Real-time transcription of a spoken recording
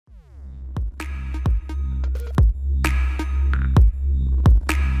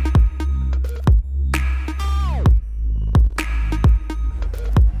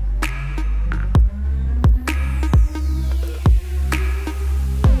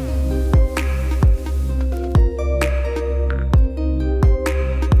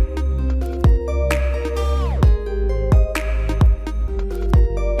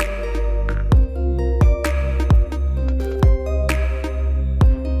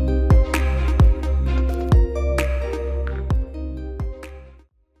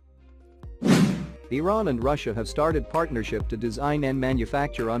Iran and Russia have started partnership to design and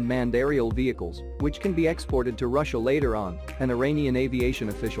manufacture unmanned aerial vehicles, which can be exported to Russia later on, an Iranian aviation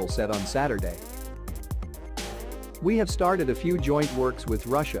official said on Saturday. We have started a few joint works with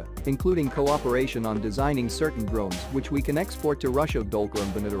Russia, including cooperation on designing certain drones which we can export to Russia.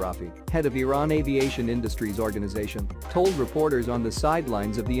 Banitarafi, head of Iran Aviation Industries Organization, told reporters on the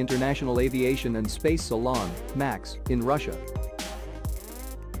sidelines of the International Aviation and Space Salon, MAX, in Russia.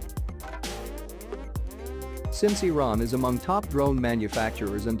 Since Iran is among top drone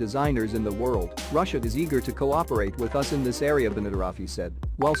manufacturers and designers in the world, Russia is eager to cooperate with us in this area, Banitarafi said,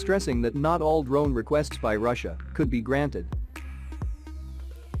 while stressing that not all drone requests by Russia could be granted.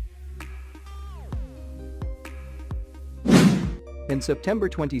 In September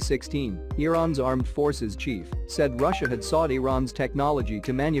 2016, Iran's armed forces chief said Russia had sought Iran's technology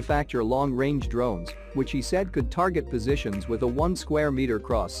to manufacture long-range drones, which he said could target positions with a 1 square meter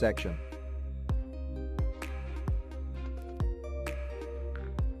cross-section.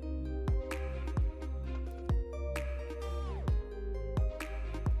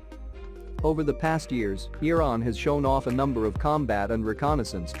 Over the past years, Iran has shown off a number of combat and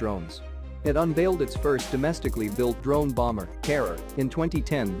reconnaissance drones. It unveiled its first domestically built drone bomber, Carrier, in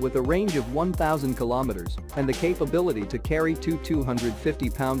 2010 with a range of 1,000 kilometers and the capability to carry two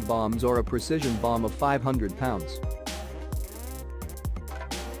 250-pound bombs or a precision bomb of 500 pounds.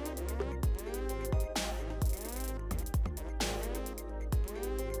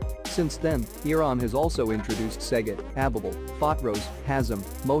 Since then, Iran has also introduced Saget, Ababal, Fatros, Hazem,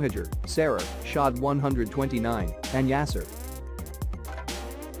 Mohajer, Sarar, Shad 129, and Yasser.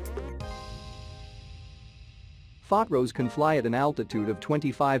 Fatros can fly at an altitude of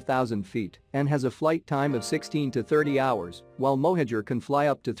 25,000 feet and has a flight time of 16 to 30 hours, while Mohajer can fly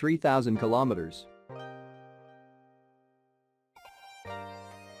up to 3,000 kilometers.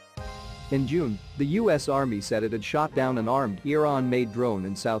 In June, the US Army said it had shot down an armed Iran-made drone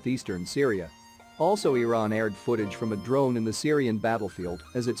in southeastern Syria. Also, Iran aired footage from a drone in the Syrian battlefield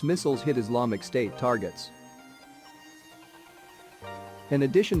as its missiles hit Islamic State targets. In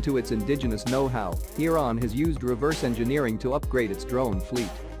addition to its indigenous know-how, Iran has used reverse engineering to upgrade its drone fleet.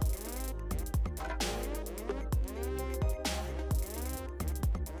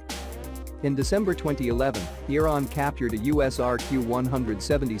 In December 2011, Iran captured a US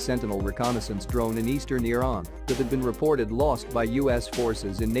RQ-170 Sentinel reconnaissance drone in eastern Iran that had been reported lost by US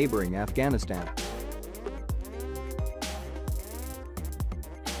forces in neighboring Afghanistan.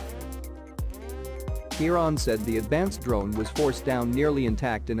 Iran said the advanced drone was forced down nearly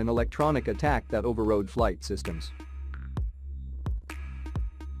intact in an electronic attack that overrode flight systems.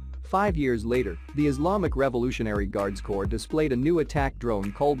 5 years later, the Islamic Revolutionary Guards Corps displayed a new attack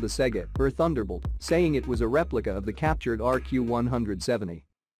drone called the Saget, or Thunderbolt, saying it was a replica of the captured RQ-170.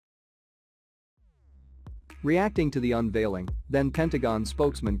 Reacting to the unveiling, then Pentagon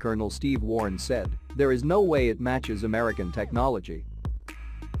spokesman Colonel Steve Warren said, "There is no way it matches American technology."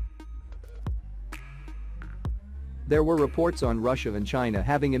 There were reports on Russia and China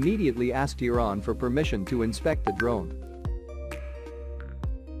having immediately asked Iran for permission to inspect the drone.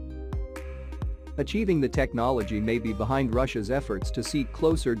 Achieving the technology may be behind Russia's efforts to seek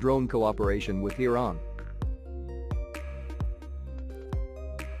closer drone cooperation with Iran.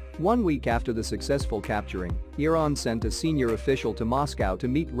 1 week after the successful capturing, Iran sent a senior official to Moscow to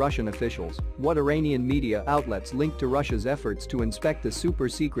meet Russian officials, what Iranian media outlets linked to Russia's efforts to inspect the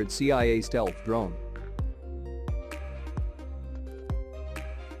super-secret CIA stealth drone.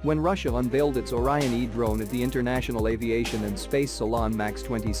 When Russia unveiled its Orion-E drone at the International Aviation and Space Salon MAX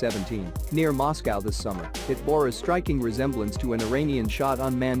 2017, near Moscow this summer, it bore a striking resemblance to an Iranian shot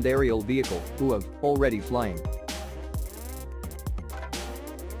unmanned aerial vehicle, UAV, already flying.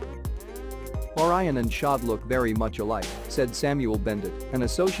 Orion and Shad look very much alike, said Samuel Bendit, an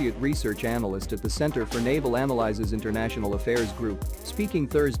associate research analyst at the Center for Naval Analyses International Affairs Group, speaking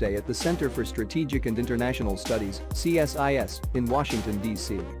Thursday at the Center for Strategic and International Studies, CSIS, in Washington,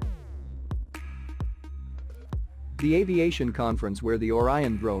 D.C. The aviation conference where the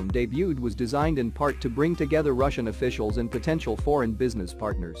Orion drone debuted was designed in part to bring together Russian officials and potential foreign business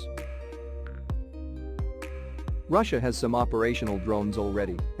partners. Russia has some operational drones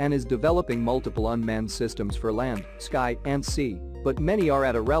already and is developing multiple unmanned systems for land, sky, and sea, but many are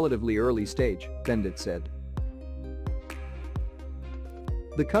at a relatively early stage, Bendit said.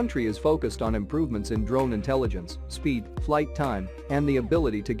 The country is focused on improvements in drone intelligence, speed, flight time, and the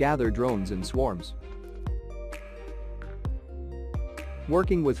ability to gather drones in swarms.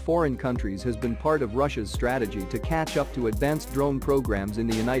 Working with foreign countries has been part of Russia's strategy to catch up to advanced drone programs in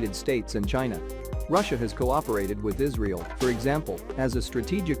the United States and China. Russia has cooperated with Israel, for example, as a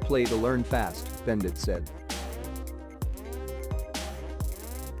strategic play to learn fast, Bandit said.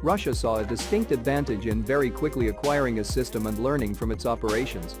 Russia saw a distinct advantage in very quickly acquiring a system and learning from its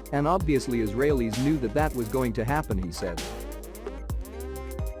operations, and obviously Israelis knew that was going to happen, he said.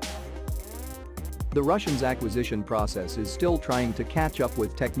 The Russians' acquisition process is still trying to catch up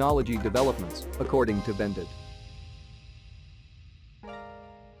with technology developments, according to Bandit.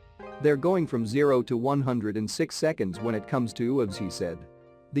 They're going from 0 to 106 seconds when it comes to UAVs, he said.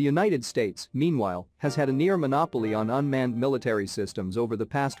 The United States, meanwhile, has had a near monopoly on unmanned military systems over the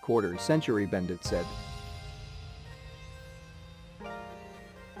past quarter century, Bandit said.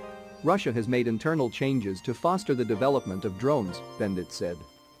 Russia has made internal changes to foster the development of drones, Bandit said.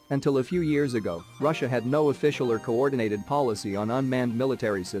 Until a few years ago, Russia had no official or coordinated policy on unmanned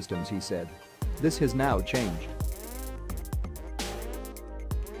military systems, he said. This has now changed.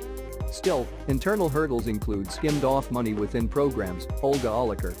 Still, internal hurdles include skimmed-off money within programs, Olga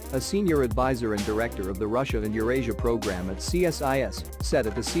Oliker, a senior advisor and director of the Russia and Eurasia program at CSIS, said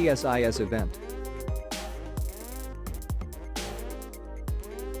at the CSIS event.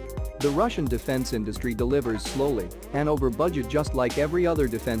 The Russian defense industry delivers slowly and over budget just like every other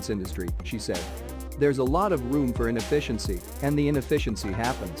defense industry, she said. There's a lot of room for inefficiency, and the inefficiency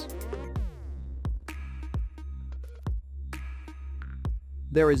happens.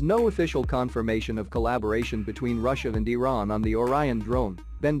 There is no official confirmation of collaboration between Russia and Iran on the Orion drone,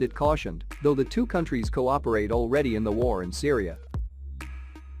 Bandit cautioned, though the two countries cooperate already in the war in Syria.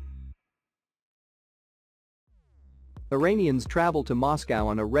 Iranians travel to Moscow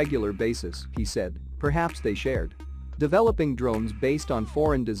on a regular basis, he said, perhaps they shared. Developing drones based on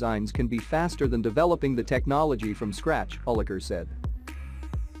foreign designs can be faster than developing the technology from scratch, Oliker said.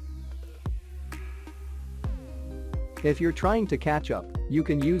 If you're trying to catch up, you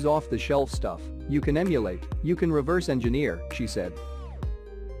can use off-the-shelf stuff, you can emulate, you can reverse engineer, she said.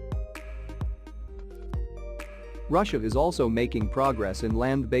 Russia is also making progress in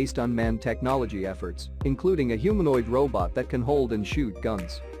land-based unmanned technology efforts, including a humanoid robot that can hold and shoot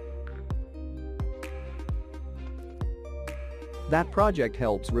guns. That project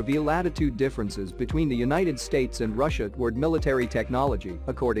helps reveal attitude differences between the United States and Russia toward military technology,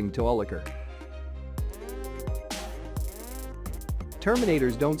 according to Oliker.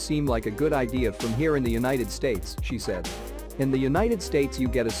 Terminators don't seem like a good idea from here in the United States, she said. In the United States you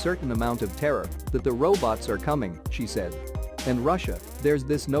get a certain amount of terror that the robots are coming, she said. In Russia, there's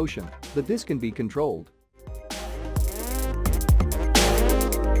this notion that this can be controlled.